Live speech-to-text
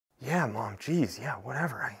Yeah, Mom, geez, yeah,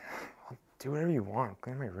 whatever. I'll do whatever you want.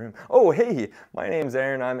 Clean my room. Oh, hey, my name's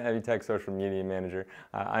Aaron. I'm Evutec Social Media Manager.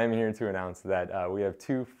 I'm here to announce that we have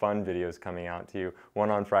two fun videos coming out to you,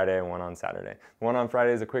 one on Friday and one on Saturday. The one on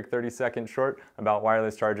Friday is a quick 30-second short about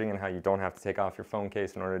wireless charging and how you don't have to take off your phone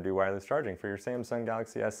case in order to do wireless charging for your Samsung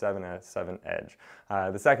Galaxy S7 and S7 Edge.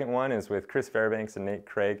 The second one is with Chris Fairbanks and Nate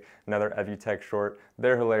Craig, another Evutec short.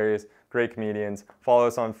 They're hilarious. Great comedians. Follow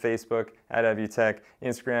us on Facebook at Evutec,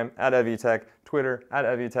 Instagram at Evutec, Twitter at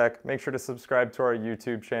Evutec. Make sure to subscribe to our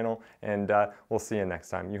YouTube channel, and we'll see you next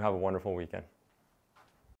time. You have a wonderful weekend.